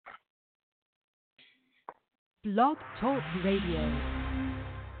Blog Talk Radio.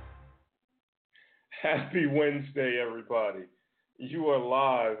 Happy Wednesday, everybody. You are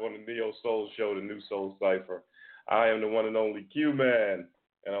live on the Neo Soul Show, the New Soul Cypher. I am the one and only Q-Man,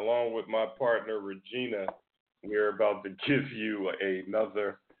 and along with my partner, Regina, we are about to give you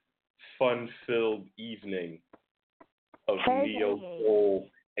another fun-filled evening of Neo Soul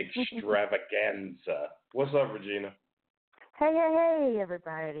extravaganza. What's up, Regina? Hey,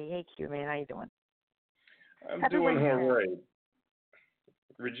 everybody. Hey, Q-Man. How you doing? I'm doing all right.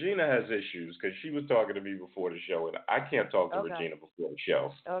 Regina has issues because she was talking to me before the show, and I can't talk to Regina before the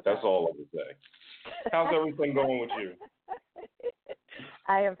show. Okay. That's all I can say. How's everything going with you?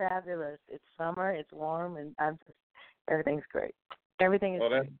 I am fabulous. It's summer, it's warm, and everything's great. Everything is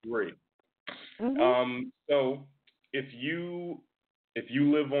that's great. Mm-hmm. So if you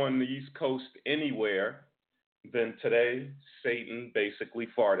live on the East Coast anywhere, then today Satan basically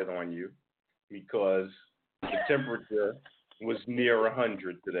farted on you because the temperature was near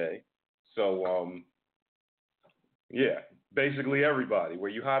 100 today. So, basically everybody. Were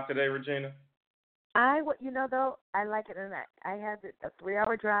you hot today, Regina? I like it. And I had a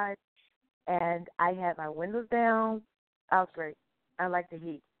 3-hour drive, and I had my windows down. I was great. I like the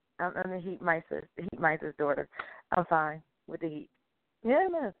heat. I'm the heat micer's daughter. I'm fine with the heat. Yeah,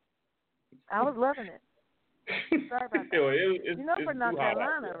 man. I was loving it. Sorry about that. For North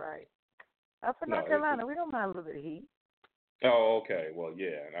Carolina, right? Up in North Carolina, we don't mind a little bit of heat. Oh, okay. Well,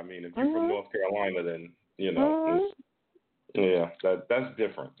 yeah. I mean, if you're from North Carolina, then that's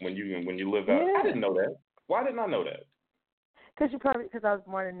different. When you live out, I didn't know that. Why didn't I know that? Because I was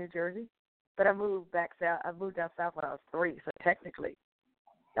born in New Jersey, but I moved back south. I moved down south when I was 3, so technically,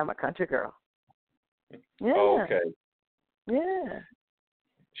 I'm a country girl. Yeah. Okay. Yeah.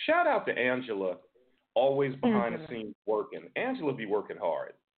 Shout out to Angela, always behind the scenes working. Angela be working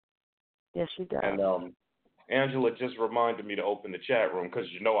hard. Yes, she does. And Angela just reminded me to open the chat room because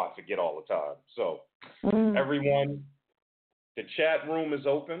I forget all the time. So, everyone, the chat room is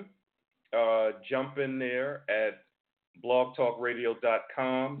open. Jump in there at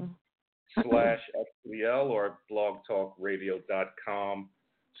blogtalkradio.com/XPL or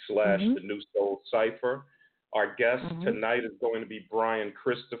blogtalkradio.com/The New Soul Cypher. Our guest tonight is going to be Brian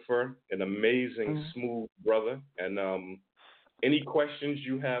Christophe, an amazing, smooth brother. And any questions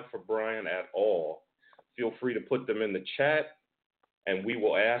you have for Brian at all, feel free to put them in the chat, and we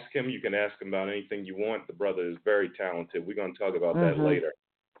will ask him. You can ask him about anything you want. The brother is very talented. We're going to talk about that later,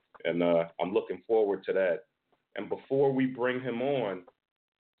 and I'm looking forward to that. And before we bring him on,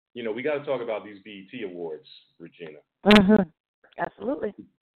 we got to talk about these BET Awards, Regina. Absolutely.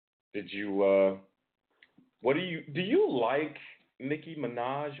 Did you, do you like Nicki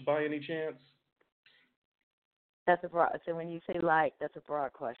Minaj by any chance? That's a broad. So when you say that's a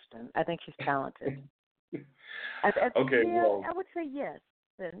broad question. I think she's talented. I would say yes.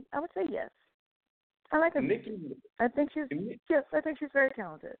 Then I would say yes. I like her. Nicki. I think she's very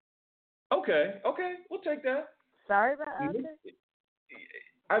talented. Okay, we'll take that. Sorry about that.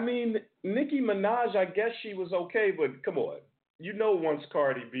 I mean, Nicki Minaj, I guess she was okay, but come on. Once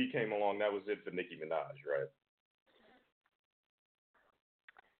Cardi B came along, that was it for Nicki Minaj, right?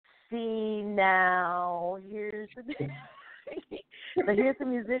 See, now, here's the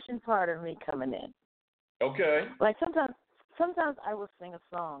musician part of me coming in. Okay. Like sometimes I will sing a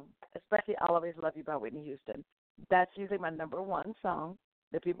song, especially I'll Always Love You by Whitney Houston. That's usually my number one song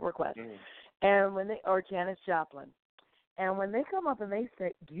that people request. And or Janis Joplin. And when they come up and they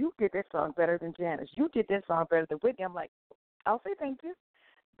say, you did this song better than Janis, you did this song better than Whitney, I'm like, I'll say thank you.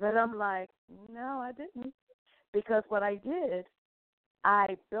 But I'm like, no, I didn't. Because what I did,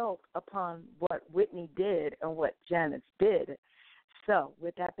 I built upon what Whitney did and what Janis did. So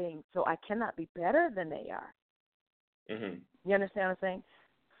with that being, I cannot be better than they are. You understand what I'm saying?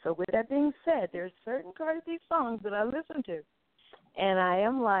 So with that being said, there's certain Cardi B songs that I listen to, and I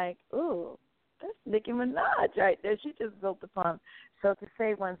am like, ooh, that's Nicki Minaj right there. She just built upon. So to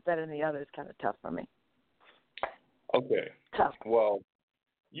say one's better than the other is kind of tough for me. Okay. Tough. Well,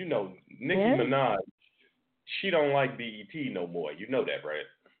 Nicki Minaj, she don't like BET no more. You know that, right?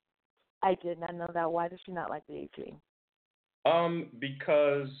 I did not know that. Why does she not like BET?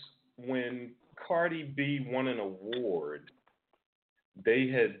 Because when Cardi B won an award, they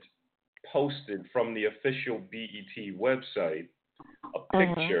had posted from the official BET website a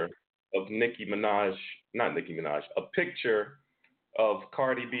picture of a picture of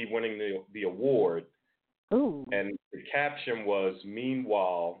Cardi B winning the award. Ooh. And the caption was,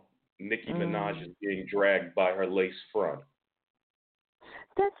 meanwhile, Nicki Minaj is being dragged by her lace front.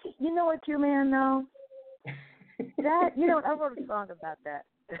 That's, you know what, Q-Man, though? I wrote a song about that.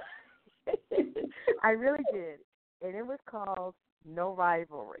 I really did. And it was called No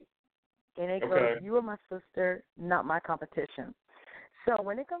Rivalry. And it goes, Okay. you are my sister, not my competition. So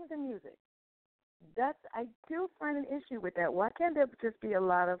when it comes to music, I do find an issue with that. Why can't there just be a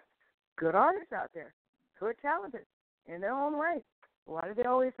lot of good artists out there who are talented in their own way? Why do they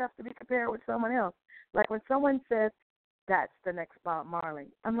always have to be compared with someone else? Like when someone says, that's the next Bob Marley,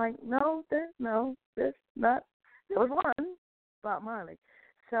 I'm like, no, there's not. There was one, Bob Marley.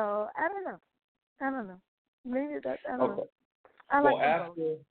 So I don't know. Maybe that's, I don't know. I like them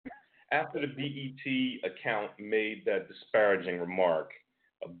both. After the BET account made that disparaging remark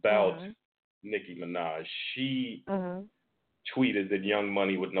about Nicki Minaj, she tweeted that Young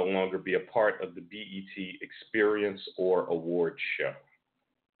Money would no longer be a part of the BET Experience or Award show.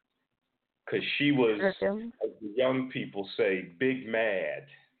 Because she was, as the young people say, big mad.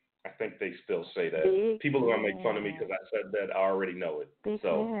 I think they still say that. People are going to make fun of me because I said that. I already know it. Big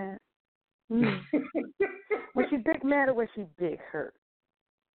mad. Was she big mad or was she big hurt?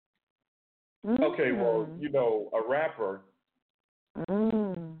 Okay, well, a rapper,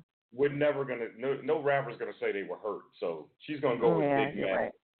 we're never going to, no rapper's going to say they were hurt. So she's going to go with big mad.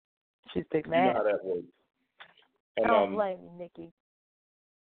 Right. She's big mad. You know how that works. And, don't blame me, Nikki.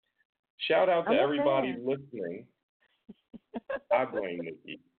 Shout out to everybody listening. I blame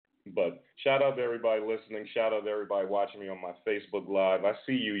Nikki. But shout out to everybody listening. Shout out to everybody watching me on my Facebook Live. I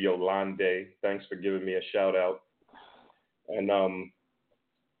see you, Yolande. Thanks for giving me a shout out. And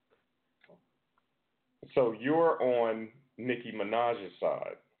so you're on Nicki Minaj's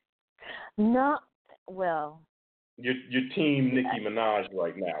side. No, well. You're team Nicki Minaj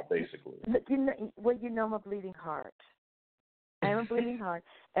right now, basically. I'm a bleeding heart. I'm a bleeding heart.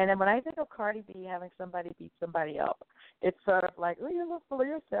 And then when I think of Cardi B having somebody beat somebody up, it's sort of like, oh, you look full of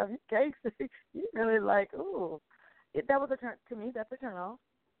yourself. You cakes. You really like, ooh. That was a turn, to me, that's a turn off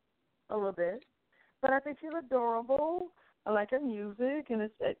a little bit. But I think she's adorable. I like her music and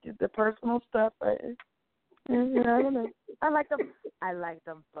it's the personal stuff. I don't know. I like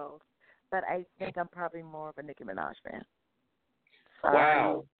them both. But I think I'm probably more of a Nicki Minaj fan. Sorry.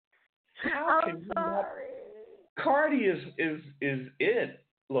 Wow. How can I'm sorry. Cardi is it.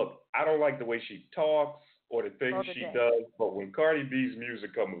 Look, I don't like the way she talks or the things she does, but when Cardi B's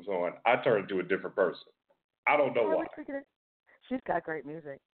music comes on, I turn into a different person. I don't know why. She's got great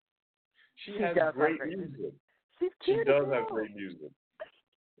music. She has great music. She's cute. She does have great music.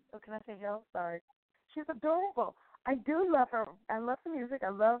 Oh, can I say hell? Sorry. She's adorable. I do love her. I love the music. I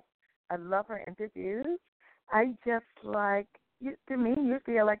love her interviews. I just like, to me,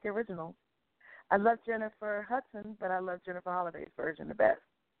 usually I like the original. I love Jennifer Hudson, but I love Jennifer Holliday's version the best.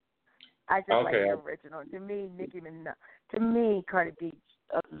 I just like the original. To me, Nicki Minaj. To me, Cardi B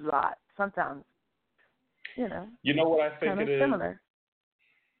a lot. Sometimes, You know what I think it is? Similar.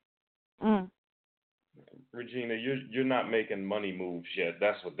 Regina, you're not making money moves yet.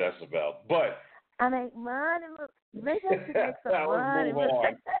 That's what that's about. But I make money. Maybe I should make some money. Move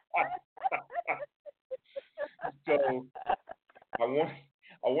on. So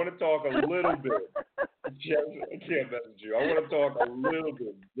I want to talk a little bit. I can't message you. I want to talk a little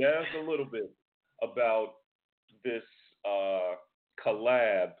bit, just a little bit, about this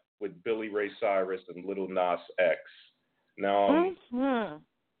collab with Billy Ray Cyrus and Lil Nas X. Now,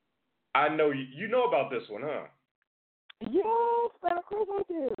 I know you know about this one, huh? Yes, of course I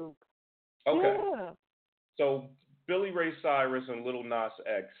do. Okay. Yeah. So Billy Ray Cyrus and Lil Nas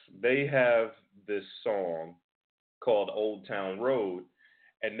X, they have this song called Old Town Road,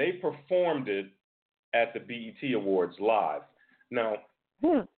 and they performed it at the BET Awards live. Now,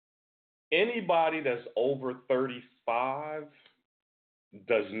 anybody that's over 35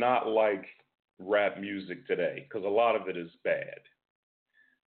 does not like rap music today because a lot of it is bad.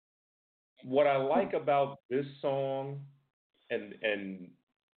 What I like about this song, and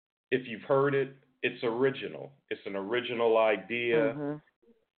if you've heard it, it's original. It's an original idea.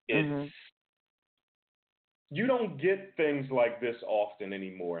 It's you don't get things like this often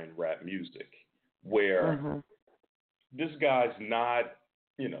anymore in rap music, where this guy's not,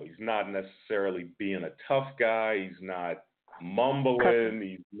 he's not necessarily being a tough guy. He's not mumbling.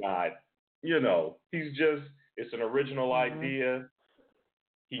 He's not, he's just, it's an original idea.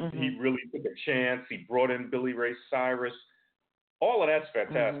 He really took a chance. He brought in Billy Ray Cyrus. All of that's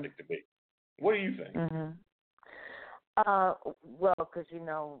fantastic to me. What do you think? Well, because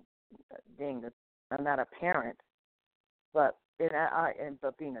I'm not a parent, but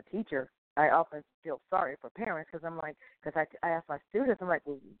being a teacher, I often feel sorry for parents because I ask my students, I'm like,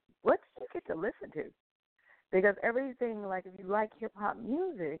 well, what do you get to listen to? Because everything, like if you like hip hop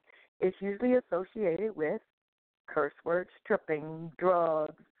music, it's usually associated with curse words, stripping,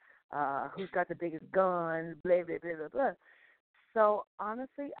 drugs, who's got the biggest gun, blah blah blah blah blah. So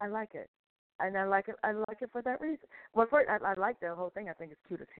honestly, I like it, and I like it. I like it for that reason. Well, first, I like the whole thing. I think it's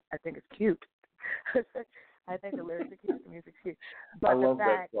cute. I think it's cute. I think the lyrics are cute, the music's cute. But the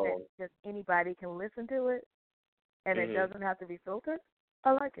fact that just anybody can listen to it and it doesn't have to be filtered,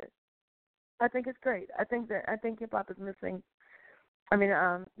 I like it. I think it's great. I think hip hop is missing. I mean,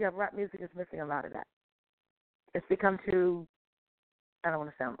 rap music is missing a lot of that. It's become too. I don't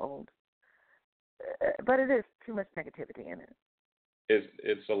want to sound old, but it is too much negativity in it.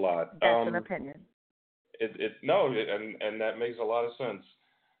 It's a lot. That's an opinion. And that makes a lot of sense.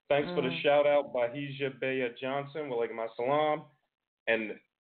 Thanks for the shout out, Bahija Bea Johnson. Walaikum assalam. And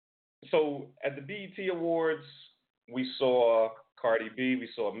so at the BET Awards, we saw Cardi B, we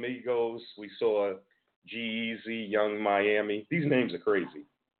saw Migos, we saw G-Eazy, Young Miami. These names are crazy.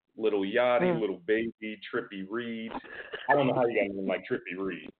 Little Yachty, Little Baby, Trippie Reed. I don't know how you got a name like Trippie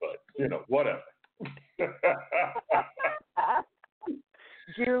Reed, but, whatever.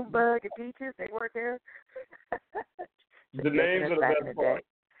 Junebug and Peaches, they weren't there. The names are the best part.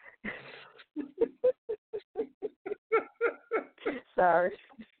 Sorry.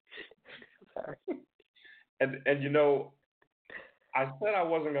 And I said I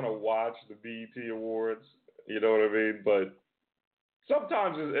wasn't gonna watch the BET Awards, you know what I mean? But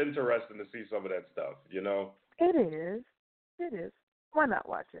sometimes it's interesting to see some of that stuff, It is. Why not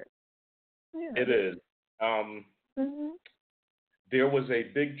watch it? Yeah. It is. There was a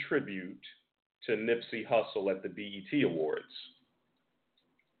big tribute to Nipsey Hussle at the BET Awards.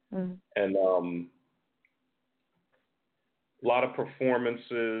 And a lot of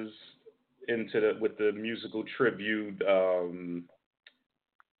performances with the musical tribute.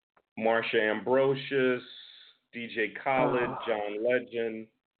 Marsha Ambrosius, DJ Khaled, John Legend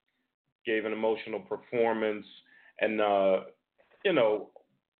gave an emotional performance. And,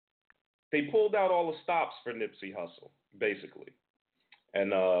 they pulled out all the stops for Nipsey Hussle, basically.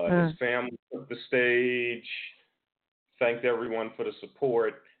 And his family took the stage, thanked everyone for the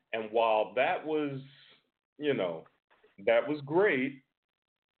support. And while that was, that was great,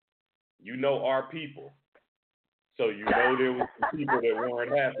 our people. So there was some people that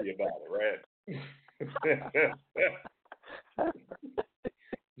weren't happy about it, right?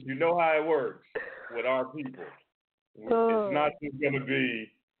 You know how it works with our people. It's not just going to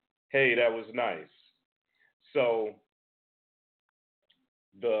be, hey, that was nice. So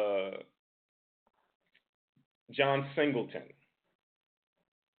the John Singleton.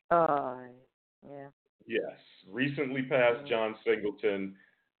 Yeah. Yes, recently passed John Singleton.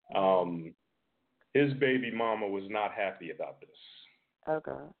 His baby mama was not happy about this.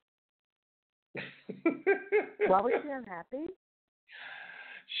 Okay. Why was she unhappy?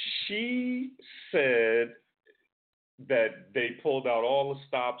 She said that they pulled out all the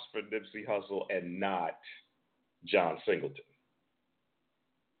stops for Nipsey Hussle and not John Singleton.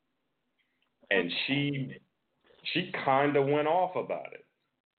 And she kind of went off about it.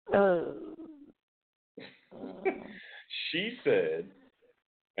 She said,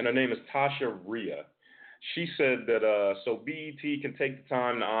 and her name is Tasha Rhea, she said that so BET can take the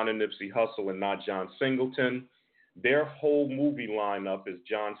time to honor Nipsey Hussle and not John Singleton. Their whole movie lineup is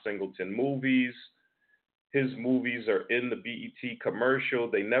John Singleton movies. His movies are in the BET commercial.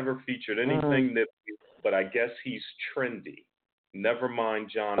 They never featured anything Nipsey, but I guess he's trendy. Never mind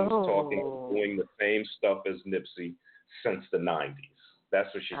John was doing the same stuff as Nipsey since the 90s.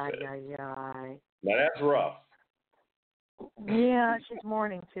 That's what she said. Now that's rough. Yeah, she's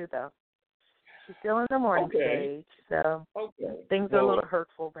mourning too, though. She's still in the mourning stage, so things are a little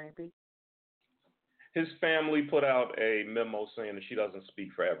hurtful, maybe. His family put out a memo saying that she doesn't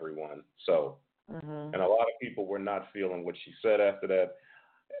speak for everyone. So, and a lot of people were not feeling what she said after that.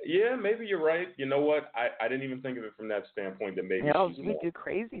 Yeah, maybe you're right. You know what? I didn't even think of it from that standpoint that maybe we do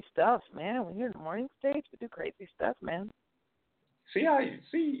crazy stuff, man. When you're in the morning stage, we do crazy stuff, man. See,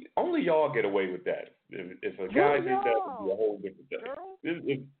 only y'all get away with that. If a guy did that, it'd be a whole different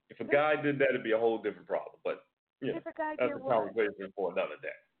thing. If a guy did that, it'd be a whole different problem. But, if a guy that's a conversation for another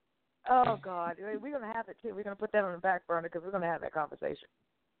day. Oh, God. We're going to have it, too. We're going to put that on the back burner because we're going to have that conversation.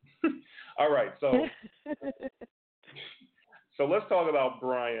 All right, so let's talk about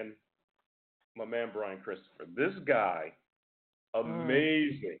Brian, my man Brian Christophe. This guy,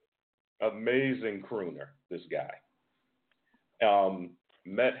 amazing crooner, this guy.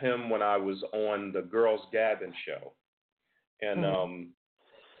 Met him when I was on the Girls Gavin show. And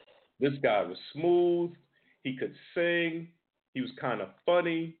this guy was smooth. He could sing. He was kind of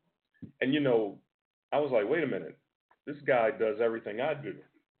funny. And, I was like, wait a minute. This guy does everything I do.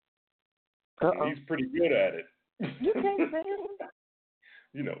 He's pretty good at it. You can't sing.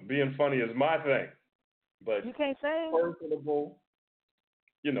 being funny is my thing. But you can't sing. Personable.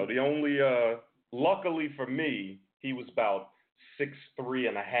 The only luckily for me, he was about 6'3"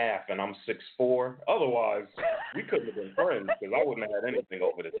 and a half, and I'm 6'4". Otherwise, we couldn't have been friends because I wouldn't have had anything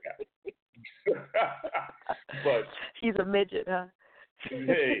over this guy. But he's a midget, huh?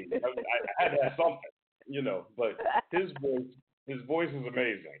 Hey, I had to have something, But his voice is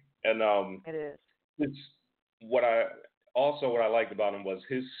amazing, and it is. It's what I liked about him was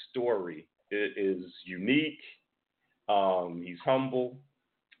his story is unique. He's humble,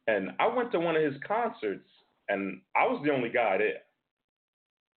 and I went to one of his concerts, and I was the only guy there.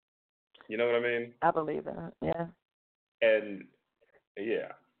 You know what I mean? I believe that. Yeah. And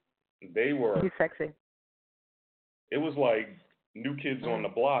yeah, they were. He's sexy. It was like New Kids on the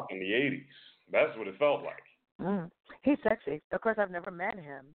Block in the '80s. That's what it felt like. He's sexy. Of course, I've never met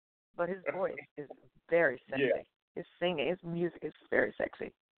him, but his voice is very sexy. Yeah. His singing, his music is very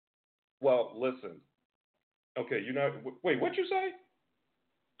sexy. Well, listen. Okay, wait, what'd you say?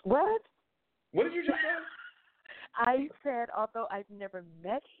 What? What did you just say? I said, although I've never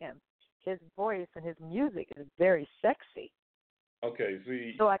met him, his voice and his music is very sexy. Okay,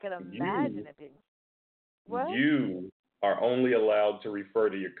 see. So I can imagine it being. What? You are only allowed to refer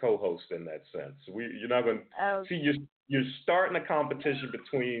to your co-host in that sense. You're not going to see. You're starting a competition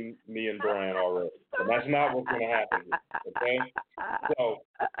between me and Brian already, and that's not what's going to happen here, okay? So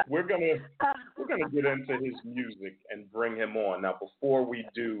we're gonna get into his music and bring him on. Now, before we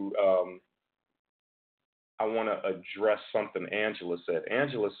do, I want to address something Angela said.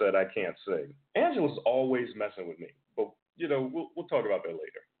 Angela said I can't sing. Angela's always messing with me, but we'll talk about that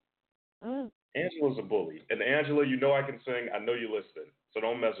later. Angela's a bully. And Angela, I can sing. I know you're listening, so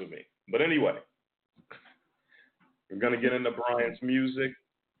don't mess with me. But anyway, we're going to get into Brian's music.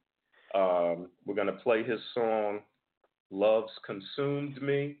 We're going to play his song, Love's Consumed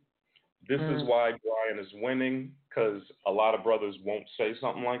Me. This is why Brian is winning, because a lot of brothers won't say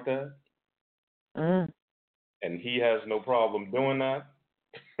something like that. And he has no problem doing that.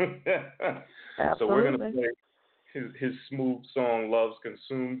 So we're going to play his smooth song, Love's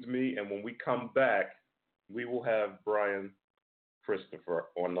Consumed Me. And when we come back, we will have Brian Christophe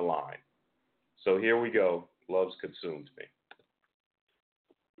on the line. So here we go, Love's Consumed Me.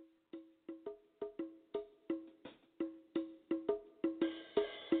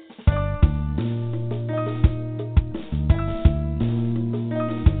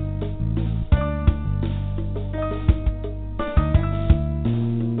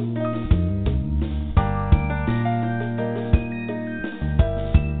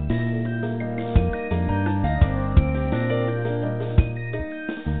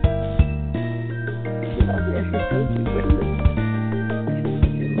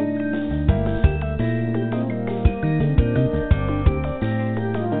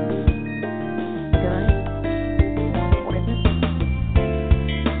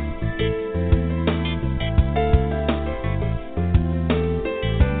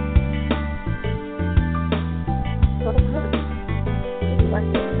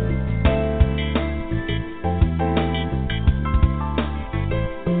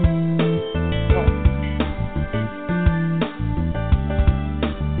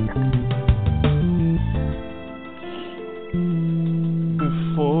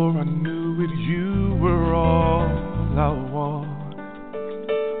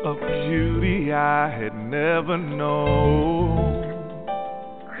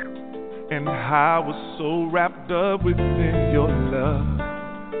 Wrapped up within your love,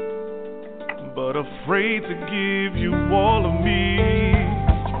 but afraid to give you all of me.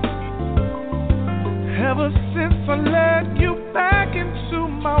 Ever since I let you back into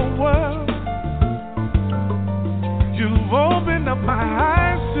my world, you've opened up my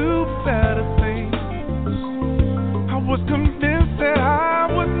eyes to better things. I was convinced that I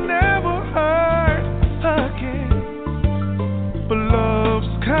would never hurt again, but love's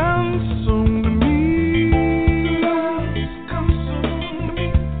consumed me.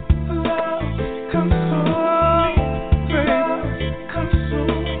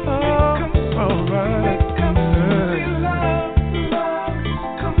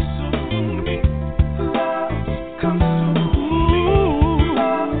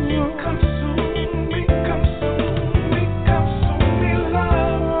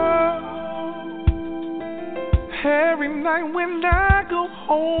 When I go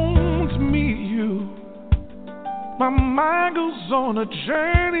home to meet you, my mind goes on a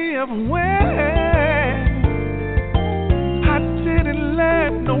journey of when I didn't let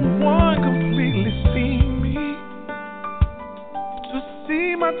no one completely see me, to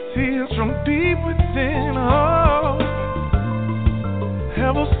see my tears from deep within. Oh,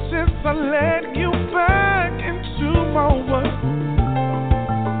 I let you back into my world,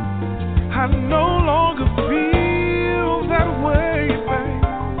 I no longer feel that way, babe.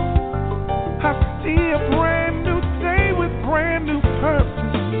 I see a brand new day with brand new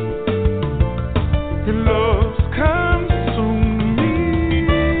purpose, and love's consumed me.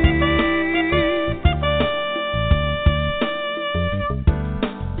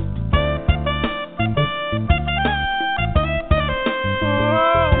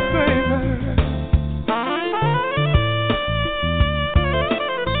 Oh, baby.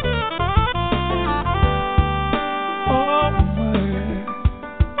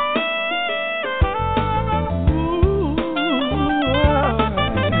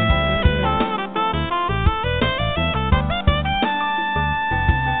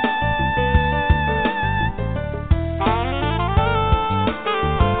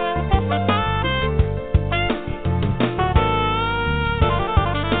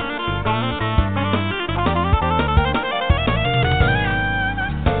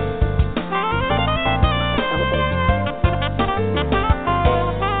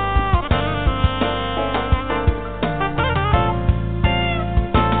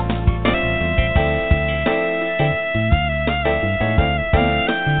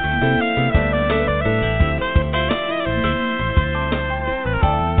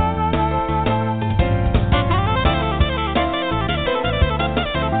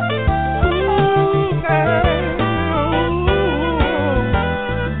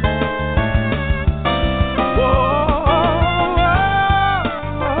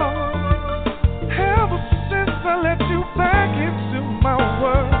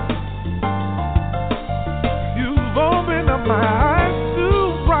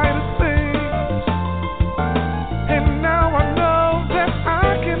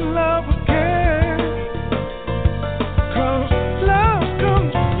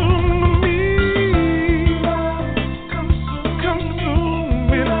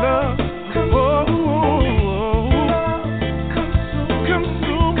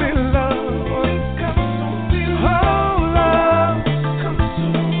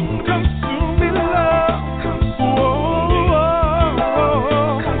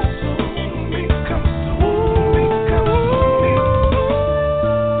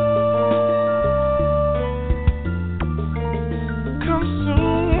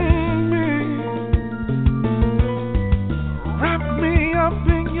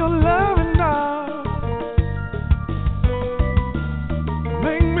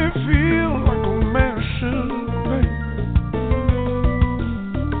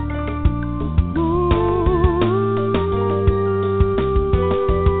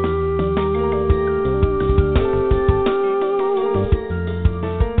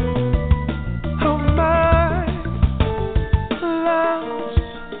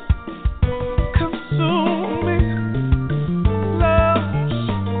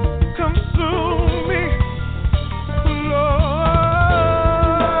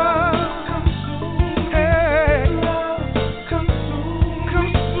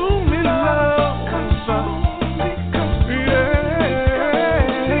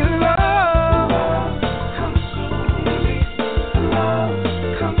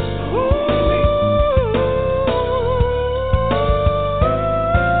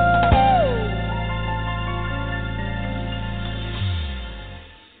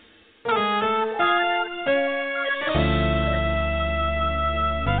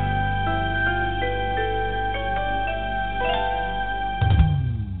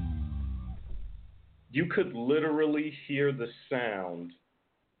 You could literally hear the sound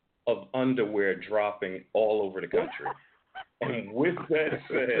of underwear dropping all over the country. And with that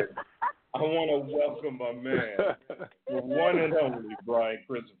said, I want to welcome my man, the one and only Brian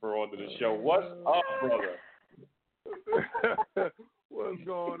Christophe, onto the show. What's up, brother? What's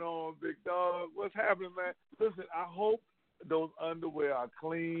going on, big dog? What's happening, man? Listen, I hope those underwear are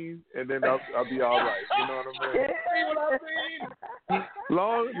clean, and then I'll be all right. You know what I mean? See what I mean?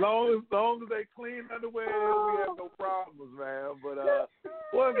 Long as they clean underwear, we have no problems, man. But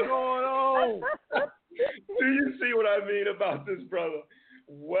what's going on? Do you see what I mean about this, brother?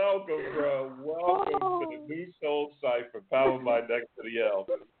 Welcome, bro. Welcome to the New Soul Cypher, powered by Next to the L.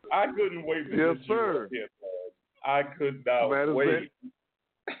 I couldn't wait to get you up here, man. I could not wait.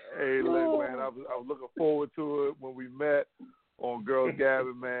 Hey, look, man, I was looking forward to it when we met on Girls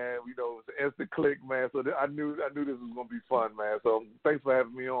Gathering, man. You know, it was an instant click, man. So I knew this was gonna be fun, man. So thanks for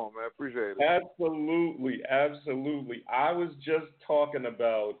having me on, man. Appreciate it. Absolutely, absolutely. I was just talking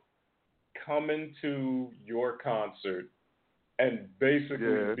about coming to your concert and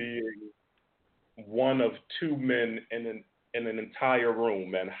basically being one of two men in an in an entire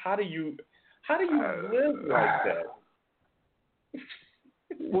room, man. How do you live like that?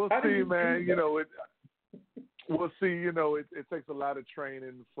 We'll see, man. It takes a lot of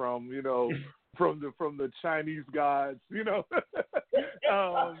training from the Chinese gods. It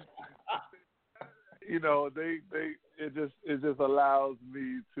just allows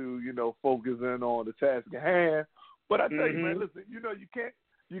me to focus in on the task at hand. But I tell you, man, listen, you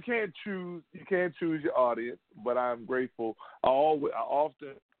can't choose your audience. But I'm grateful. I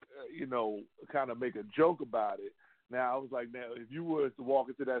often kind of make a joke about it. Now I was like, now if you were to walk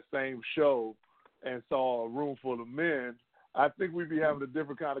into that same show and saw a room full of men, I think we'd be having a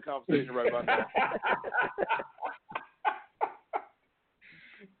different kind of conversation right about now.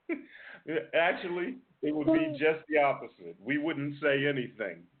 Actually, it would be just the opposite. We wouldn't say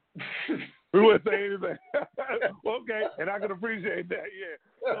anything. We wouldn't say anything. Okay, and I can appreciate that, yeah.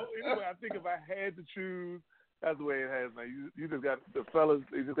 So anyway, I think if I had to choose, that's the way it has, man. You just got, the fellas,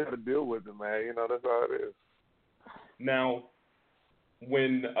 you just got to deal with it, man. That's how it is. Now,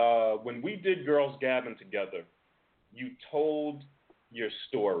 when we did Girls Gabbing together, you told your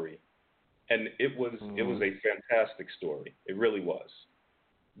story, and it was a fantastic story. It really was.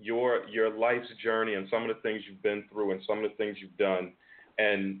 Your life's journey and some of the things you've been through and some of the things you've done,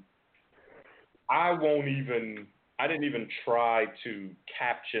 and I didn't even try to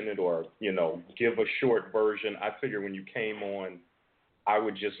caption it or give a short version. I figured when you came on, I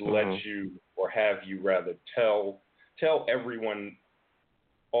would just let you, or have you rather, tell everyone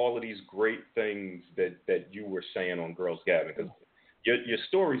all of these great things that you were saying on Girls Gabbing, because your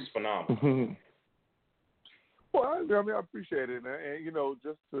story's phenomenal. Well, I appreciate it, and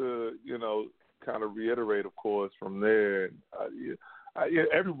just to kind of reiterate, of course, from there.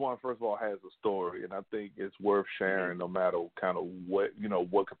 Everyone, first of all, has a story, and I think it's worth sharing, no matter kind of what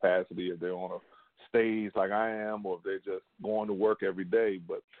capacity, if they're on a stage like I am, or if they're just going to work every day.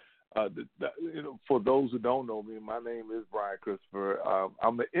 But for those who don't know me, my name is Brian Christophe.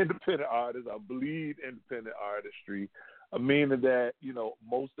 I'm an independent artist. I bleed independent artistry, meaning that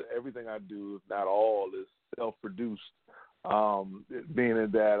most of everything I do, if not all, is self-produced.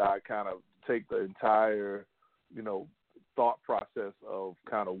 Meaning that I kind of take the entire thought process of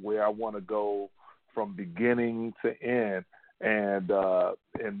kind of where I want to go from beginning to end, and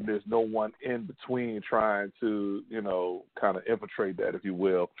there's no one in between trying to kind of infiltrate that, if you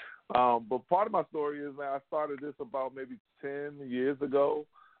will. But part of my story is, man, I started this about maybe 10 years ago,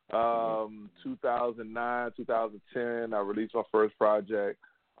 2009, 2010. I released my first project.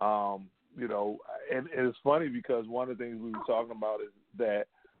 And it's funny because one of the things we were talking about is that,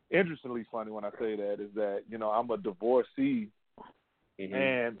 interestingly funny when I say that, is that, I'm a divorcee,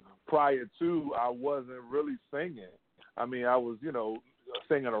 and prior to, I wasn't really singing. I mean, I was,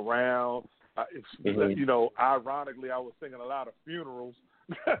 singing around. Ironically, I was singing a lot of funerals.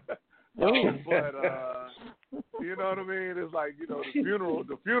 But you know what I mean? It's like, the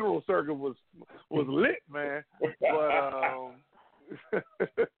funeral circuit was lit, man.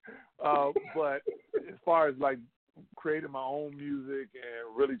 But as far as like creating my own music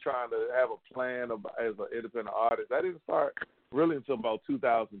and really trying to have a plan as an independent artist, I didn't start really until about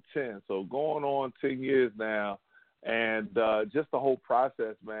 2010. So going on 10 years now, and just the whole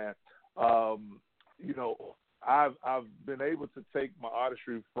process, man. I've been able to take my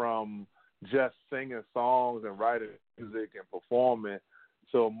artistry from just singing songs and writing music and performing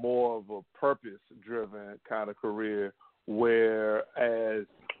to more of a purpose-driven kind of career, whereas,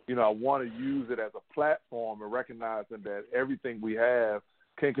 I want to use it as a platform, and recognizing that everything we have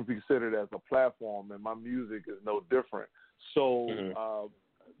can be considered as a platform, and my music is no different. So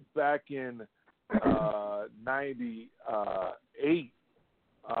back in 98,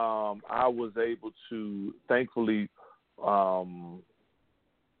 I was able to thankfully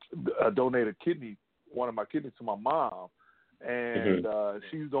donate one of my kidneys to my mom, and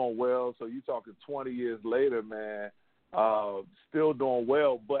she's doing well. So you're talking 20 years later, man, still doing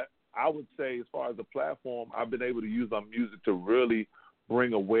well. But I would say, as far as the platform, I've been able to use my music to really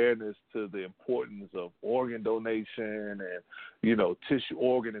bring awareness to the importance of organ donation and,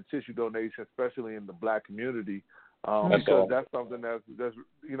 organ and tissue donation, especially in the Black community. Because that's something that's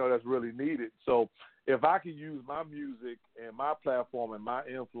really needed. So if I can use my music and my platform and my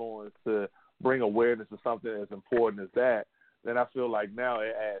influence to bring awareness to something as important as that, then I feel like now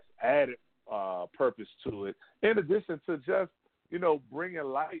it adds added purpose to it. In addition to just bringing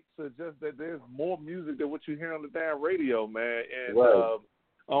light to just that there's more music than what you hear on the damn radio, man. And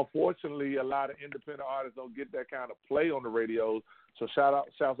unfortunately, a lot of independent artists don't get that kind of play on the radio. So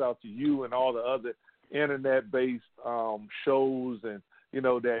shouts out to you and all the other internet-based shows and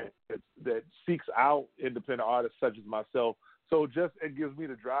that seeks out independent artists such as myself. So just it gives me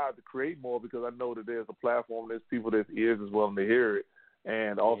the drive to create more because I know that there's a platform, there's people, there's ears as well to hear it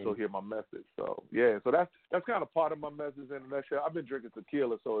and also hear my message. So yeah, so that's kind of part of my message in a nutshell. I've been drinking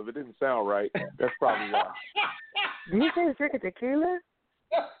tequila, so if it didn't sound right, that's probably why. Did you say you're drinking tequila?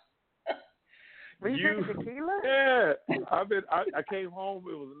 Were you drinking tequila? Yeah, I came home.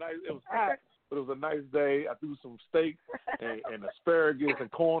 It was hot, but it was a nice day. I threw some steak and asparagus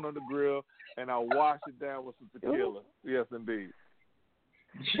and corn on the grill, and I washed it down with some tequila. Ooh. Yes, indeed.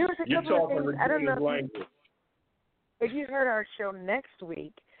 You're talking Regina's language. If you heard our show next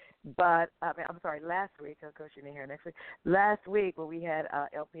week, but last week. Of course, you didn't hear next week. Last week when we had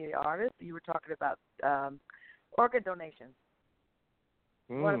LP artists, you were talking about organ donations.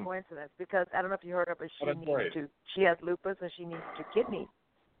 What a coincidence! Because I don't know if you heard her, but she has lupus and she needs to kidney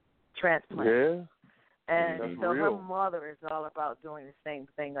transplant. Yeah. And so real. her mother is all about doing the same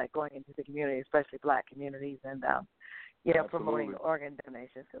thing, like going into the community, especially black communities, and promoting organ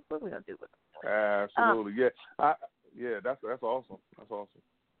donations. Because what are we gonna do with them? Absolutely, that's awesome. That's awesome.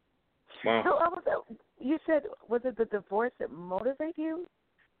 Wow. So you said, was it the divorce that motivated you?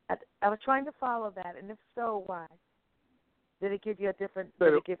 I was trying to follow that, and if so, why? Did it give you a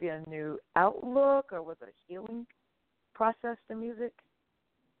new outlook, or was it a healing process to music?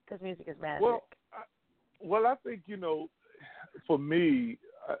 Because music is magic. Well, I think for me,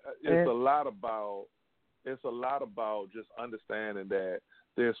 it's a lot about just understanding that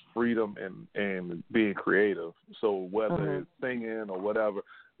there's freedom in being creative. So whether it's singing or whatever,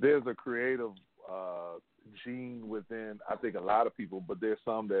 there's a creative gene within, I think, a lot of people, but there's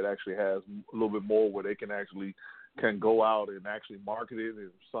some that actually has a little bit more where they can go out and actually market it,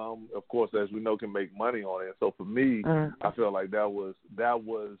 and some, of course, as we know, can make money on it. So for me, I feel like that was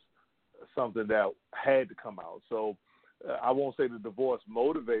something that had to come out. So I won't say the divorce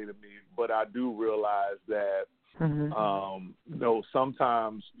motivated me, but I do realize that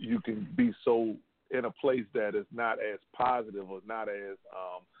sometimes you can be so in a place that is not as positive or not as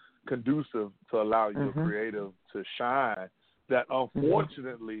conducive to allow your creative to shine, that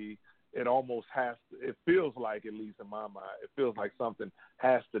unfortunately it almost it feels like, at least in my mind, it feels like something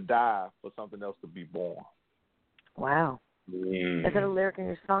has to die for something else to be born. Wow. Is that a lyric in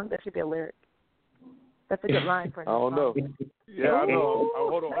your song? That should be a lyric. That's a good line for a I don't song. know. Yeah, I know.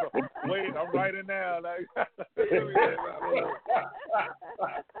 Hold on. Wait, I'm writing now.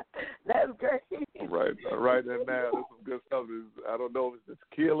 That's great. I'm writing that now. There's some good stuff. I don't know if it's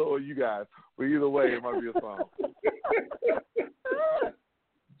tequila or you guys, but either way, it might be a song.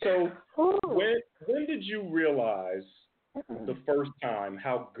 So when did you realize the first time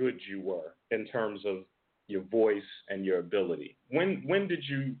how good you were in terms of your voice and your ability? When did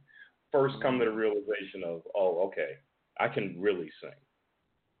you first come to the realization of, okay, I can really sing?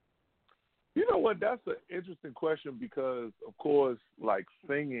 You know what? That's an interesting question because, of course, like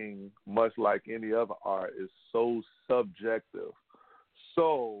singing, much like any other art, is so subjective.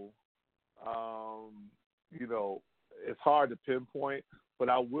 So, it's hard to pinpoint. But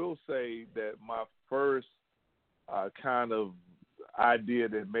I will say that my first kind of idea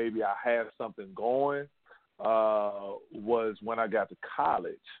that maybe I had something going was when I got to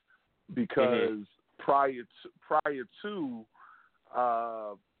college, because prior to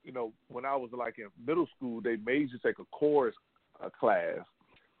when I was like in middle school, they made you take a chorus class,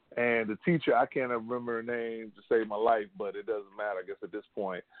 and the teacher, I can't remember her name to save my life, but it doesn't matter, I guess, at this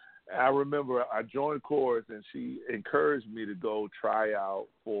point. I remember I joined chorus, and she encouraged me to go try out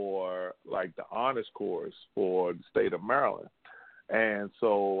for like the honors course for the state of Maryland. And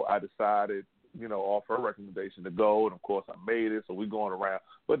so I decided, off her recommendation to go. And of course I made it. So we going around,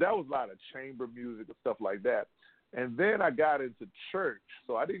 but that was a lot of chamber music and stuff like that. And then I got into church.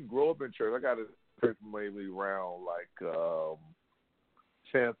 So I didn't grow up in church. I got into church maybe around like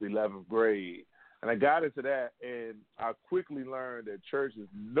 10th, 11th grade. And I got into that, and I quickly learned that church is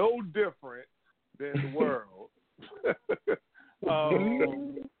no different than the world. And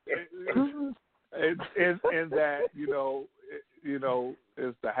that,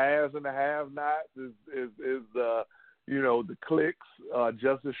 it's the haves and the have-nots, is the, the cliques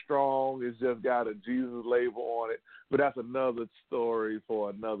just as strong. It's just got a Jesus label on it. But that's another story for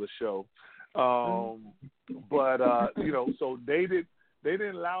another show. But so they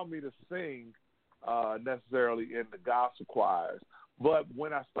didn't allow me to sing necessarily in the gospel choirs. But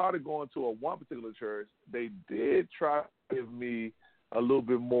when I started going to one particular church, they did try to give me a little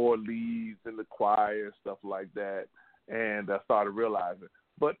bit more leads in the choir and stuff like that, and I started realizing.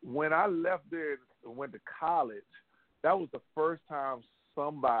 But when I left there and went to college, that was the first time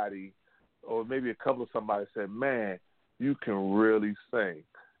somebody, or maybe a couple of somebody, said, man, you can really sing.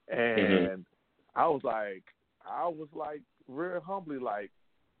 And I was like, very humbly, like,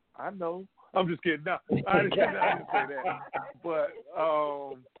 I know. I'm just kidding. No, I didn't say that. But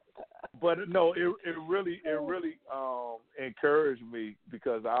no, it really encouraged me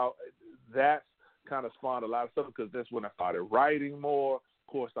because that's kind of spawned a lot of stuff because that's when I started writing more, of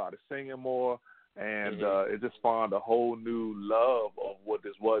course, started singing more, and it just spawned a whole new love of what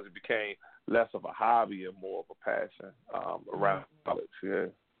this was. It became less of a hobby and more of a passion around college. Yeah.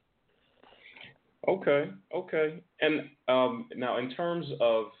 Okay. And now, in terms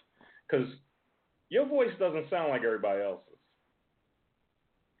of, because your voice doesn't sound like everybody else's.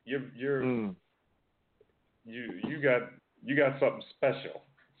 You got something special.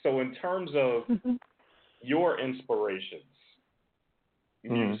 So in terms of your inspirations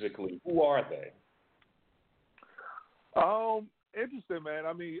musically, who are they? Interesting, man.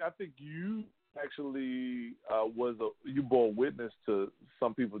 I mean, I think you actually you bore witness to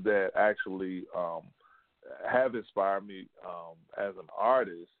some people that actually have inspired me as an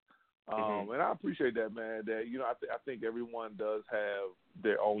artist. And I appreciate that, man. That I think everyone does have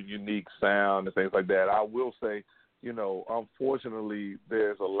their own unique sound and things like that. I will say, unfortunately,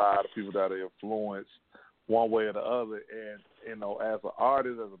 there's a lot of people that are influenced one way or the other. And as an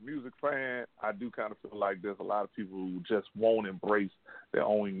artist, as a music fan, I do kind of feel like there's a lot of people who just won't embrace their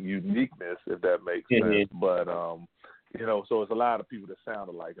own uniqueness, if that makes sense. But so it's a lot of people that sound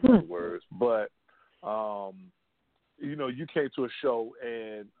alike, in other words. But you came to a show,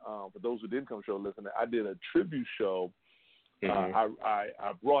 and for those who didn't come to the show, listen, I did a tribute show. I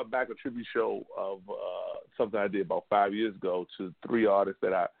brought back a tribute show of something I did about 5 years ago to three artists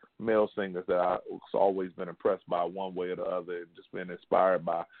male singers that I've always been impressed by one way or the other and just been inspired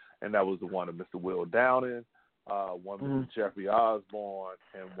by. And that was the one of Mr. Will Downing, one Mr. Jeffrey Osborne,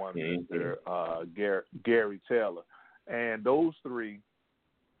 and one Mr. Gary Taylor. And those three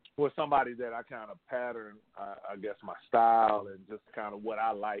was somebody that I kind of patterned, I guess, my style and just kind of what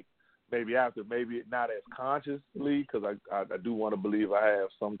I like. Maybe not as consciously, because I do want to believe I have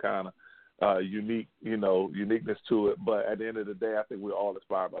some kind of uniqueness to it. But at the end of the day, I think we're all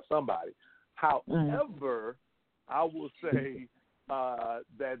inspired by somebody. However, I will say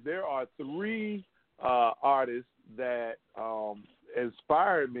that there are three artists that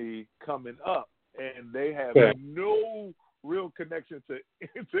inspired me coming up, and they have no real connection to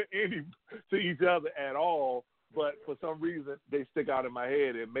each other at all, but for some reason they stick out in my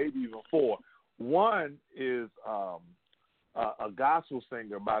head, and maybe even four. One is a gospel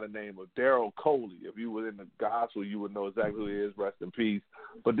singer by the name of Daryl Coley. If you were in the gospel, you would know exactly who he is. Rest in peace.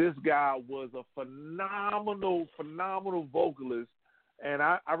 But this guy was a phenomenal vocalist, and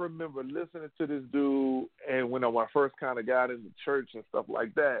I remember listening to this dude, and when I first kind of got into church and stuff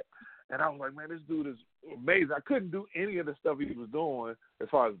like that. And I was like, man, this dude is amazing. I couldn't do any of the stuff he was doing as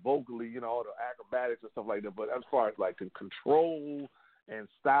far as vocally, all the acrobatics and stuff like that. But as far as like the control and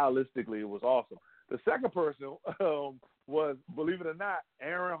stylistically, it was awesome. The second person was, believe it or not,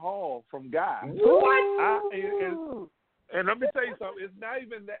 Aaron Hall from Guy. What? And let me tell you something. It's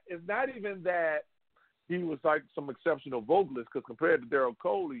not even that he was like some exceptional vocalist, because compared to Daryl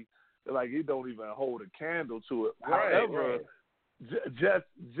Coley, like he don't even hold a candle to it. However, just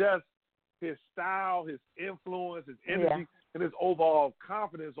his style, his influence, his energy, and his overall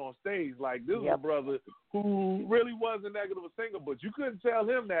confidence on stage. Like, this is a brother who really wasn't that good of a singer, but you couldn't tell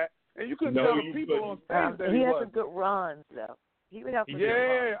him that, and you couldn't tell the people on stage that he had wasn't. some good runs, though. He would have some good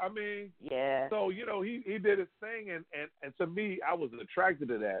runs. I mean, so, he did his thing, and to me, I was attracted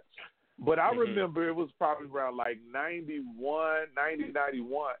to that. But I remember it was probably around like 91,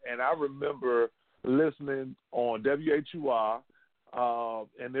 and I remember listening on WHUR,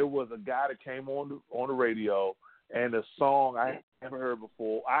 and there was a guy that came on the radio, and a song I had never heard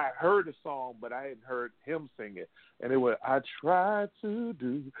before. I heard the song, but I hadn't heard him sing it. And it was, I tried to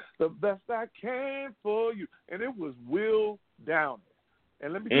do the best I can for you. And it was Will Downing.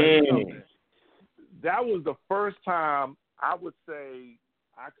 And let me tell you something. That was the first time I would say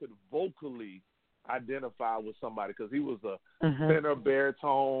I could vocally identify with somebody, because he was a tenor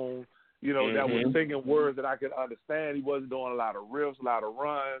baritone, that was singing words that I could understand. He wasn't doing a lot of riffs, a lot of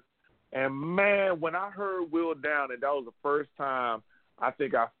runs. And, man, when I heard Will Downing, that was the first time I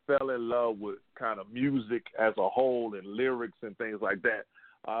think I fell in love with kind of music as a whole and lyrics and things like that.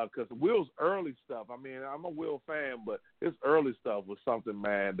 Because Will's early stuff, I mean, I'm a Will fan, but his early stuff was something,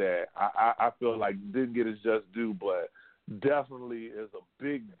 man, that I feel like didn't get his just due, but definitely is a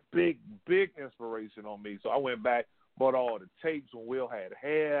big inspiration on me. So I went back, bought all the tapes when Will had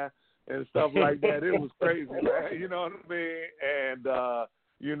hair and stuff like that. It was crazy, man. You know what I mean? And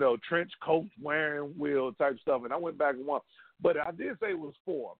trench coats wearing wheel type stuff. And I went back and won. But I did say it was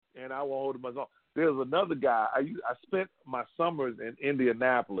 4, and I won't hold it myself. There's another guy. I spent my summers in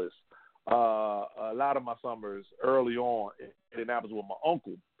Indianapolis, a lot of my summers early on in Indianapolis with my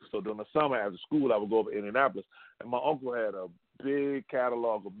uncle. So during the summer after school, I would go over to Indianapolis, and my uncle had a big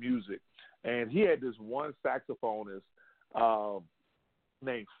catalog of music, and he had this one saxophonist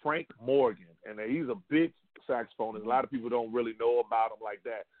named Frank Morgan, and he's a big saxophonist. A lot of people don't really know about him like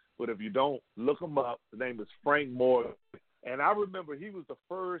that, but if you don't, look him up. His name is Frank Morgan, and I remember he was the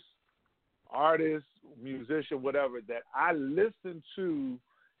first artist, musician, whatever, that I listened to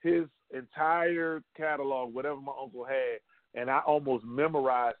his entire catalog, whatever my uncle had, and I almost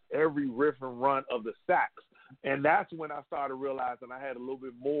memorized every riff and run of the sax. And that's when I started realizing I had a little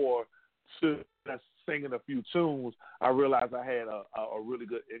bit more to just singing a few tunes. I realized I had a really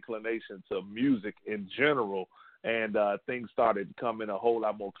good inclination to music in general, and things started becoming a whole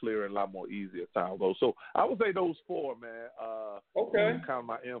lot more clear and a lot more easy as time goes. So I would say those 4, man. Okay. Kind of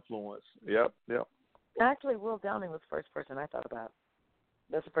my influence. Yep. Actually, Will Downing was the first person I thought about.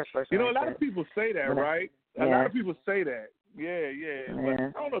 That's the first person. A lot of people say that, right? A lot of people say that. Yeah. But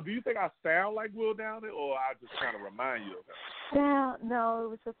I don't know. Do you think I sound like Will Downing, or I just kind of remind you of him? No, it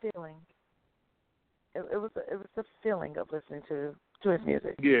was a feeling. It was a feeling of listening to his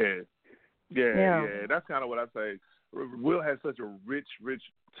music. Yeah. That's kind of what I say. Will has such a rich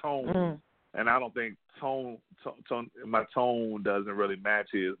tone, and I don't think my tone doesn't really match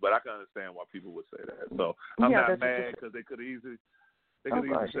his. But I can understand why people would say that. So I'm not mad because they could easily. They could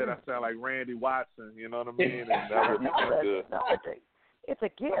have said I sound like Randy Watson, you know what I mean? And that would be good. No, it's a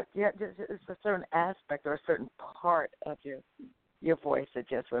gift. Yeah, it's a certain aspect or a certain part of your voice that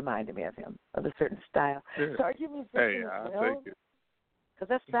just reminded me of him, of a certain style. Yeah. So are you musician as well? Take it. Because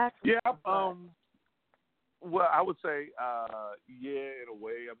that's facts. Yeah, well, I would say, in a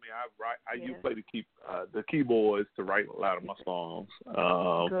way. I mean, I you play the keyboards to write a lot of my songs.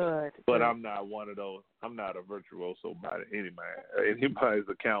 Good. But I'm not one of those. I'm not a virtuoso by anybody's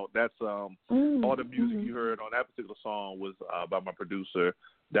account. That's all the music you heard on that particular song was by my producer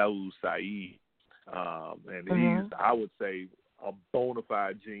Daoud Saeed, and he's, I would say, a bona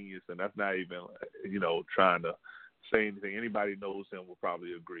fide genius, and that's not even trying to say anything. Anybody knows him will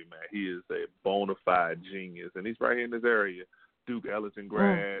probably agree, man. He is a bona fide genius, and he's right here in this area. Duke Ellington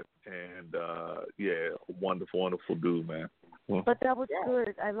grad, and wonderful dude, man. But that was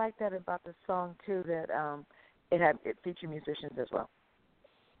good. I like that about the song too. That it featured musicians as well.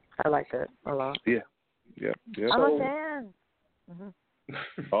 I like that a lot. Yeah. I'm a fan.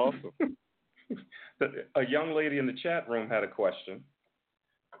 Awesome. A young lady in the chat room had a question.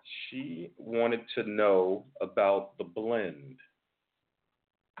 She wanted to know about the blend.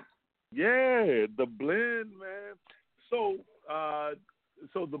 Yeah, the blend, man. So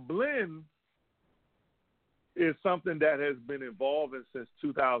the blend is something that has been evolving since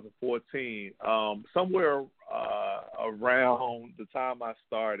 2014. Somewhere around the time I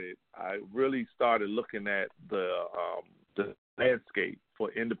started, I really started looking at the landscape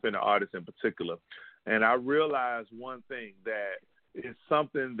for independent artists in particular, and I realized one thing, that it's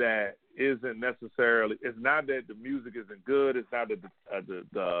something that isn't necessarily. It's not that the music isn't good. It's not that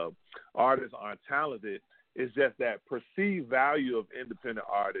the artists aren't talented. It's just that perceived value of independent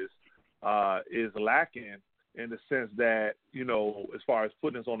artists is lacking, in the sense that, as far as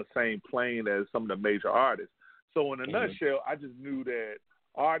putting us on the same plane as some of the major artists. So in a nutshell, I just knew that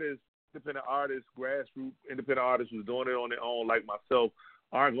independent artists, grassroots independent artists who's doing it on their own, like myself,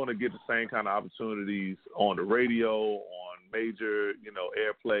 aren't going to get the same kind of opportunities on the radio, on major,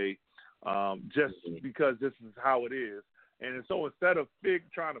 airplay, just because this is how it is. And so instead of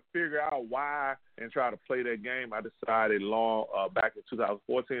trying to figure out why and try to play that game, I decided back in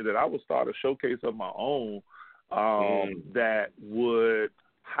 2014 that I would start a showcase of my own that would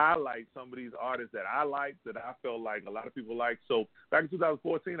highlight some of these artists that I like, that I felt like a lot of people like. So back in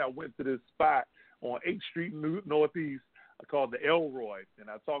 2014, I went to this spot on 8th Street Northeast called the Elroy, and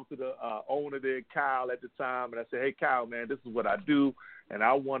I talked to the owner there, Kyle, at the time, and I said, hey, Kyle, man, this is what I do, and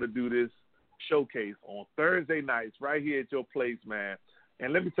I want to do this showcase on Thursday nights right here at your place, man.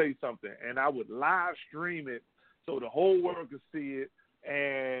 And let me tell you something, and I would live stream it so the whole world could see it.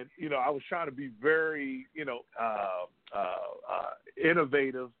 And, I was trying to be very,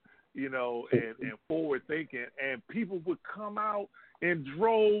 innovative, and forward thinking. And people would come out in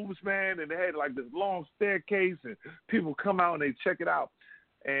droves, man, and they had like this long staircase, and people come out and they check it out.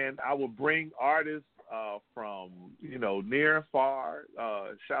 And I would bring artists from, near and far.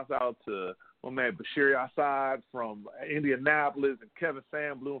 Shouts out to my man Bashir Assad from Indianapolis, and Kevin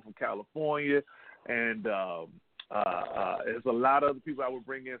Sandblum from California, and There's a lot of other people I would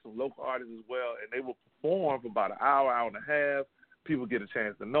bring in, some local artists as well, and they will perform for about an hour, hour and a half. People get a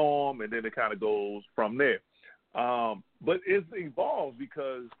chance to know them, and then it kind of goes from there. But it's evolved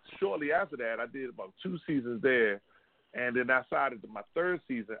because shortly after that, I did about 2 seasons there, and then I decided that my 3rd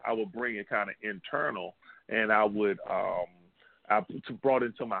season, I would bring it kind of internal, and I would I brought it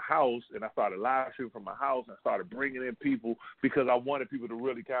into my house, and I started live streaming from my house, and I started bringing in people because I wanted people to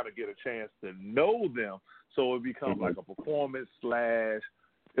really kind of get a chance to know them. So it become like a performance slash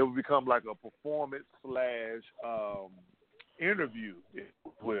interview, if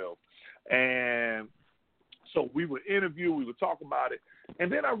you will. And so we would interview, we would talk about it,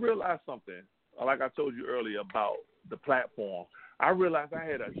 and then I realized something, like I told you earlier about the platform. I realized I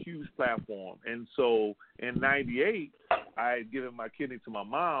had a huge platform, and so in '98, I had given my kidney to my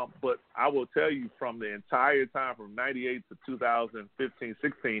mom, but I will tell you from the entire time, from '98 to 2015,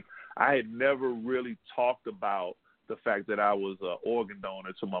 16, I had never really talked about the fact that I was an organ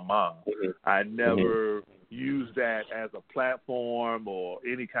donor to my mom. I never used that as a platform or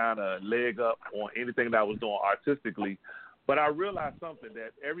any kind of leg up on anything that I was doing artistically. But I realized something,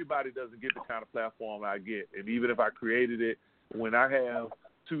 that everybody doesn't get the kind of platform I get. And even if I created it, when I have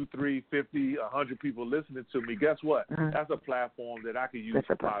 2, 3, 50, 100 people listening to me, guess what? That's a platform that I can use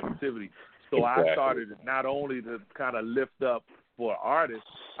for positivity. So I started not only to kind of lift up for artists,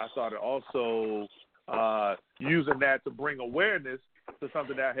 I started also using that to bring awareness to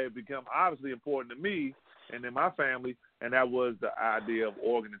something that had become obviously important to me and in my family, and that was the idea of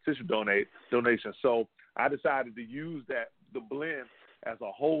organ and tissue donation. So I decided to use the blend as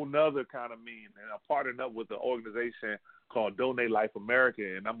a whole nother kind of mean, and I partnered up with an organization called Donate Life America,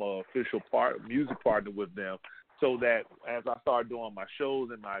 and I'm an official music partner with them, so that as I start doing my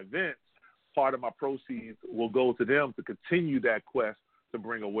shows and my events, part of my proceeds will go to them to continue that quest to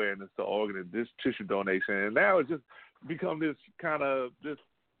bring awareness to organ and this tissue donation. And now it's just become this kind of this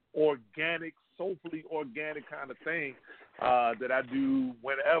organic, soulfully organic kind of thing that I do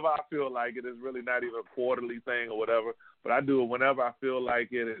whenever I feel like it. It's really not even a quarterly thing or whatever, but I do it whenever I feel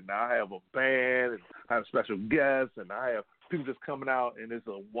like it. And I have a band, and I have special guests, and I have people just coming out, and it's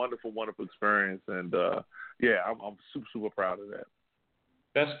a wonderful, wonderful experience. And I'm super, super proud of that.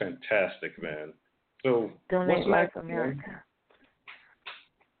 That's fantastic, man. So Donate Life America.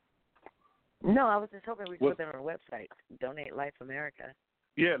 No, I was just hoping we could put them on our website. Donate Life America.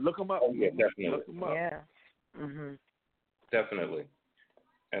 Yeah, look them up. Oh, yeah, definitely. Look them up. Yeah. Definitely.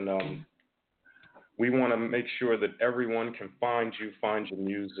 And we want to make sure that everyone can find your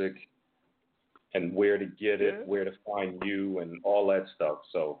music, and where to get it, where to find you, and all that stuff.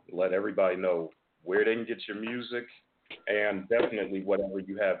 So let everybody know where they can get your music, and definitely whatever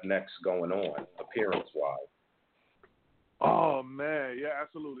you have next going on, appearance-wise. Oh, man. Yeah,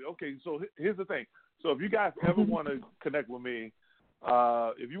 absolutely. Okay, so here's the thing. So if you guys ever want to connect with me,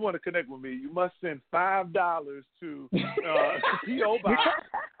 you must send $5 to P.O. Box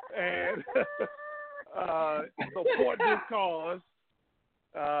and support this cause,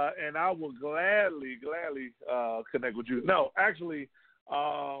 and I will gladly connect with you. No, actually,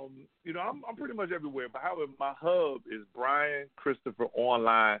 I'm pretty much everywhere. But however, my hub is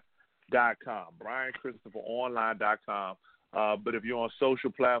BrianChristopherOnline.com. BrianChristopherOnline.com. But if you're on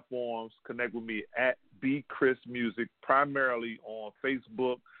social platforms, connect with me at BChrisMusic, primarily on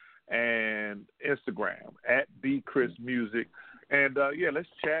Facebook and Instagram at BChrisMusic. And let's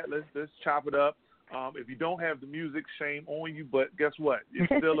chat. Let's chop it up. If you don't have the music, shame on you. But guess what?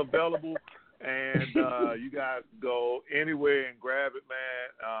 It's still available, and you guys go anywhere and grab it,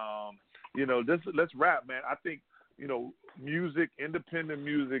 man. Let's rap, man. I think music, independent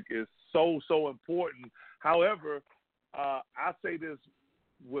music, is so important. However, I say this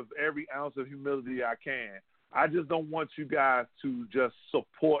with every ounce of humility I can. I just don't want you guys to just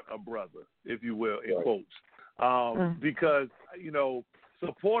support a brother, if you will, in quotes. Because,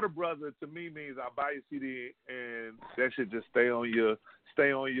 support a brother to me means I buy your CD and that should just stay on your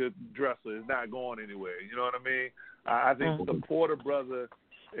dresser. It's not going anywhere. You know what I mean? I think support a brother.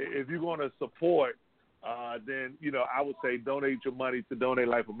 If you're going to support, then, I would say donate your money to Donate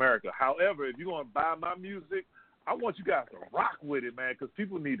Life America. However, if you're going to buy my music, I want you guys to rock with it, man, because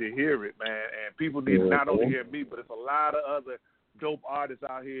people need to hear it, man. And people need to not only hear me, but it's a lot of other dope artists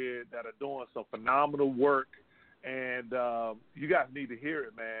out here that are doing some phenomenal work. And you guys need to hear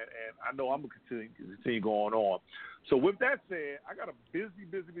it, man. And I know I'm going to continue going on. So with that said, I got a busy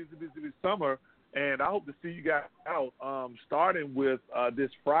summer, and I hope to see you guys out starting with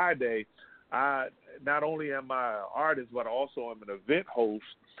this Friday. I not only am I an artist, but also I'm an event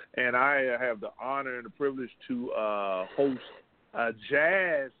host, and I have the honor and the privilege to host a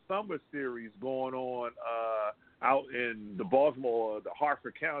jazz summer series going on out in the Baltimore, the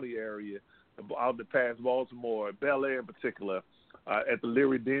Hartford County area, out the past Baltimore, Bel Air in particular, at the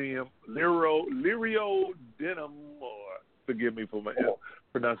Lirio Denham, or forgive me for my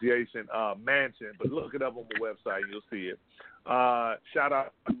pronunciation, mansion. But look it up on the website, you'll see it. Shout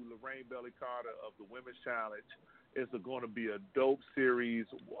out to Lorraine Belly Carter of the Women's Challenge. It's going to be a dope series,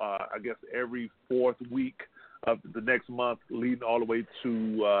 I guess every fourth week of the next month, leading all the way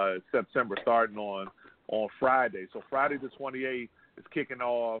to September, starting on Friday. So Friday the 28th is kicking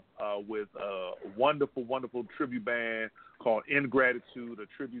off with a wonderful, wonderful tribute band called Ingratitude, a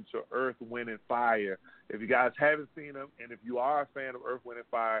tribute to Earth, Wind, and Fire. If you guys haven't seen them, and if you are a fan of Earth, Wind, and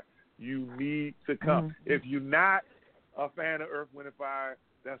Fire, you need to come. Mm-hmm. If you're not a fan of Earth, Wind, and Fire,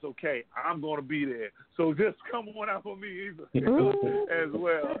 that's okay. I'm going to be there. So just come on out for me as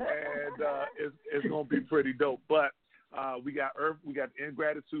well. And it's going to be pretty dope. But we got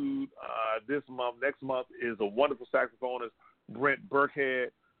Ingratitude this month. Next month is a wonderful saxophonist, Brent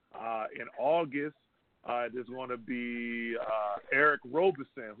Burkhead. In August, there's going to be Eric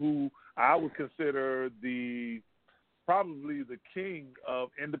Robeson, who I would consider probably the king of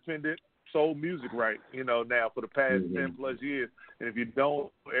independent soul music now for the past 10 plus years. And if you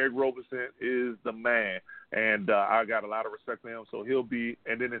don't, Eric Robeson is the man. And I got a lot of respect for him. So he'll be,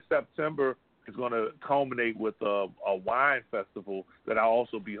 and then in September, it's going to culminate with a wine festival that I'll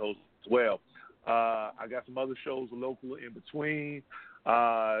also be hosting as well. I got some other shows local in between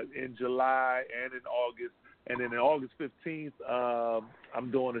in July and in August. And then in August 15th,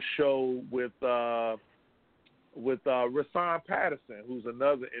 I'm doing a show with Rasan Patterson, who's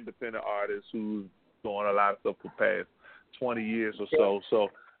another independent artist who's doing a lot of stuff for the past 20 years or so.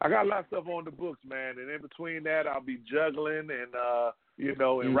 So I got a lot of stuff on the books, man. And in between that, I'll be juggling and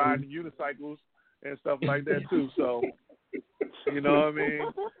riding unicycles and stuff like that too. So, you know what I mean?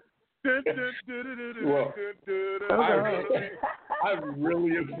 Well, I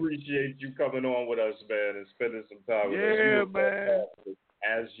really appreciate you coming on with us, man, and spending some time with us. Yeah, man.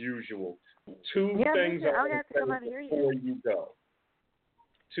 As usual. Two things I want to say before you go.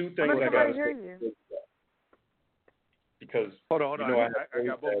 Two things I got to say before you go. Because hold on. I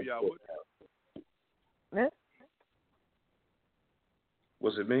got both of y'all.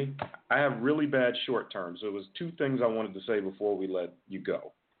 Was it me? I have really bad short term, so it was two things I wanted to say before we let you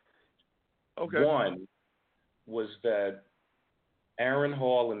go. Okay. One was that Aaron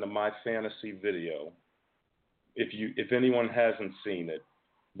Hall in the My Fantasy video, if anyone hasn't seen it,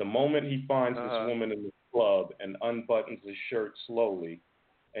 the moment he finds this woman in the club and unbuttons his shirt slowly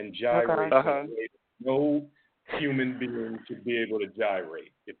and gyrates, no human being should be able to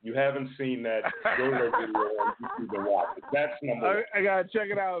gyrate. If you haven't seen that, go to the video on YouTube and watch it. That's number one. I gotta check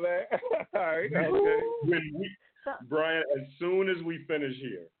it out, man. All right, okay. Brian, as soon as we finish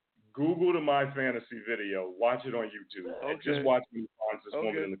here, Google the My Fantasy video, watch it on YouTube, and just watch me find this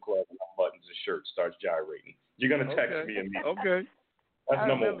woman in the club and unbuttons his shirt, starts gyrating. You're gonna text me immediately. Okay. That's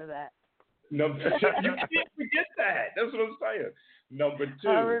number one. That. You can't forget that. That's what I'm saying. Number two.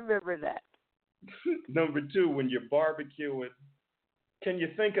 I remember that. Number two, when you're barbecuing, can you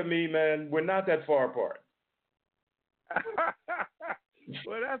think of me, man? We're not that far apart.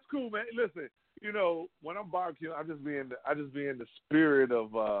 Well, that's cool, man. Listen, when I'm barbecuing, I just be in the spirit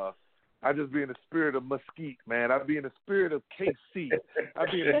of Mesquite, man. I be in the spirit of KC. I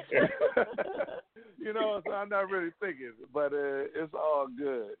be in so I'm not really thinking, but it's all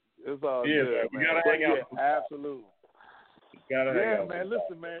good. It's all good, man. You gotta hang out. Absolutely. Gotta hang out. Man.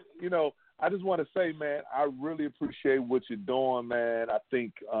 Listen, man. I just want to say, man, I really appreciate what you're doing, man. I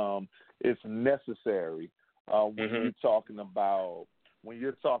think it's necessary when you're talking about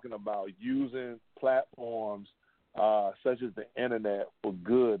using platforms such as the internet for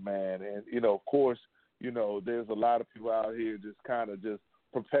good, man. And of course, there's a lot of people out here just kind of just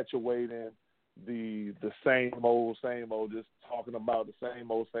perpetuating the same old, just talking about the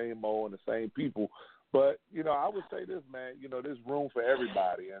same old, and the same people. But, I would say this, man, there's room for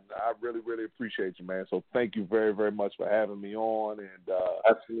everybody, and I really, really appreciate you, man. So thank you very, very much for having me on. And,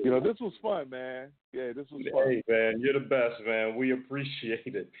 this was fun, man. Yeah, this was fun. Hey, man, you're the best, man. We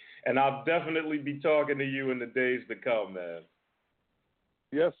appreciate it. And I'll definitely be talking to you in the days to come, man.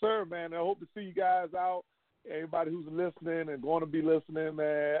 Yes, sir, man. I hope to see you guys out. Everybody who's listening and going to be listening,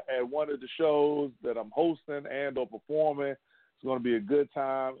 man, at one of the shows that I'm hosting and or performing. It's going to be a good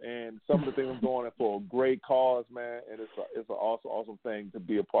time, and some of the things I'm doing are for a great cause, man, and it's an awesome thing to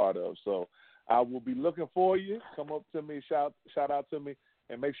be a part of. So I will be looking for you. Come up to me, shout out to me,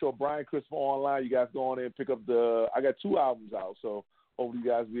 and make sure Brian Christophe online. You guys go on there and pick up I got 2 albums out, so hopefully you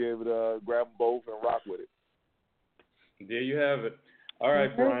guys be able to grab them both and rock with it. There you have it. All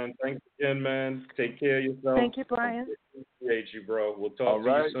right, Brian. Thanks again, man. Take care of yourself. Thank you, Brian. Appreciate you, bro. We'll talk to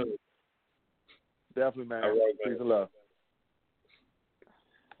you soon. Definitely, man. All right, peace and love.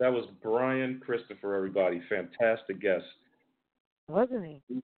 That was Brian Christophe, everybody. Fantastic guest. Wasn't he?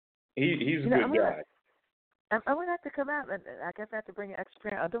 He's a good guy. I'm going to have to come out, and I guess I have to bring an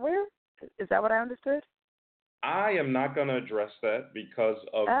extra pair of underwear? Is that what I understood? I am not going to address that because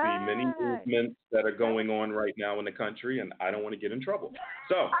of the many movements that are going on right now in the country, and I don't want to get in trouble.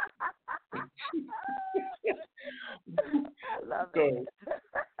 So, I love it.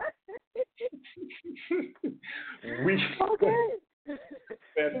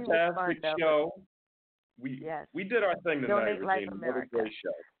 Fantastic show. We did our thing tonight, Regina. What a great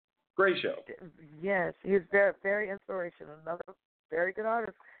show. Great show. Yes, he's very, very inspirational. Another very good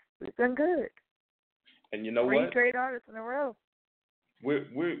artist. We've done good. And you know what? 3 great artists in a row.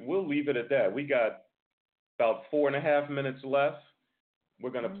 We'll leave it at that. We got about 4.5 minutes left.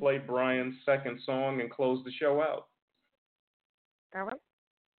 We're going to play Brian's second song and close the show out. All right.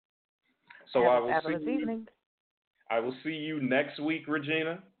 So I will see you next week,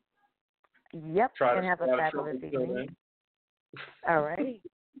 Regina. Yep. And have a fabulous evening. All right.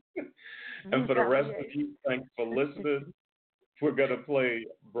 And for the rest of you, thanks for listening. We're going to play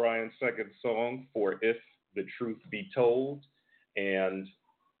Brian's second song for If the Truth Be Told. And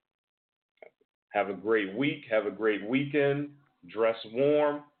have a great week. Have a great weekend. Dress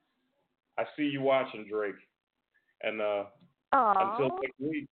warm. I see you watching, Drake. And until next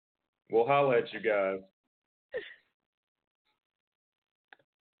week, we'll holler at you guys.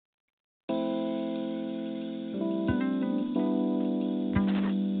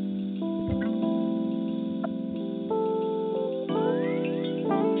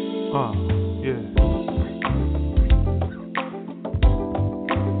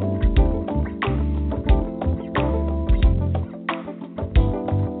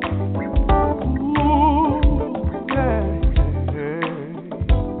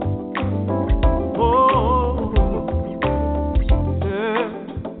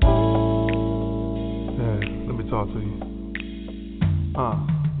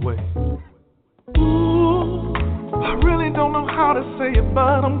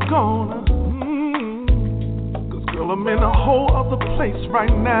 But I'm gonna, 'cause girl, I'm in a whole other place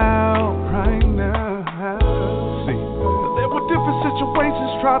right now. See, there were different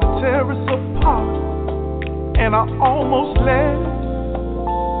situations trying to tear us apart, and I almost left.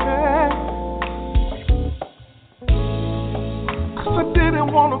 Yeah. 'Cause I didn't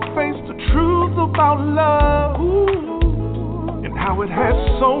want to face the truth about love, and how it has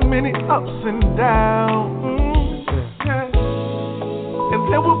so many ups and downs.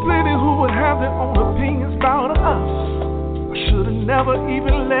 There were plenty who would have their own opinions about us. I should have never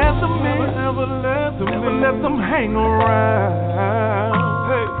even let them in. Never let them hang around.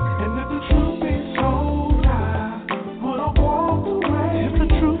 Hey. And if the truth be told, I would have walked away. If the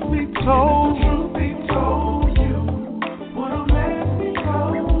truth be told, you would have let me go.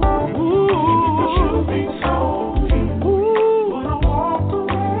 Ooh. If the truth be told, you would have walked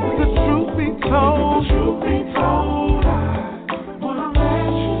away. If the truth be told,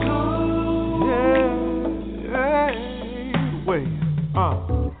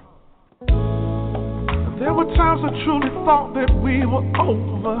 There were times I truly thought that we were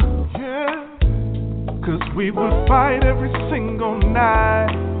over, 'cause we would fight every single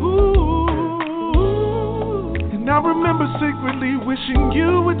night. Ooh. And I remember secretly wishing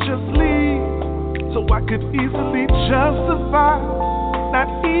you would just leave, so I could easily justify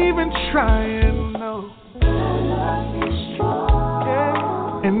not even trying, no.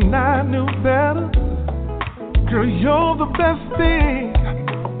 Yeah. And I knew better. Girl, you're the best thing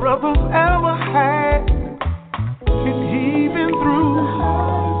a brother's ever had. And even through,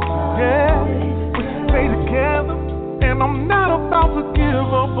 we stay together. And I'm not about to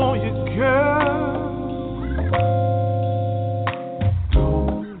give up on you, girl.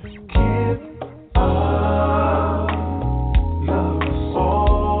 Don't give up. Love is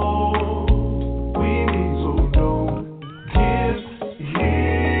all we need, so don't give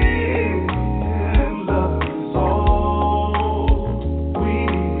in. Love is all we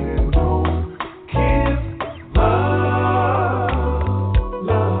need, and don't give up.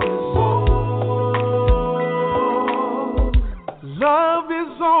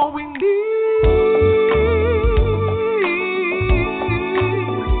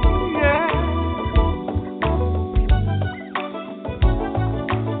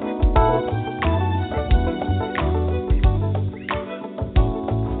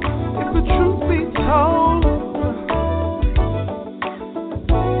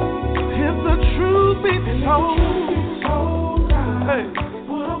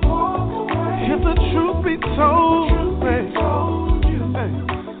 truth be told,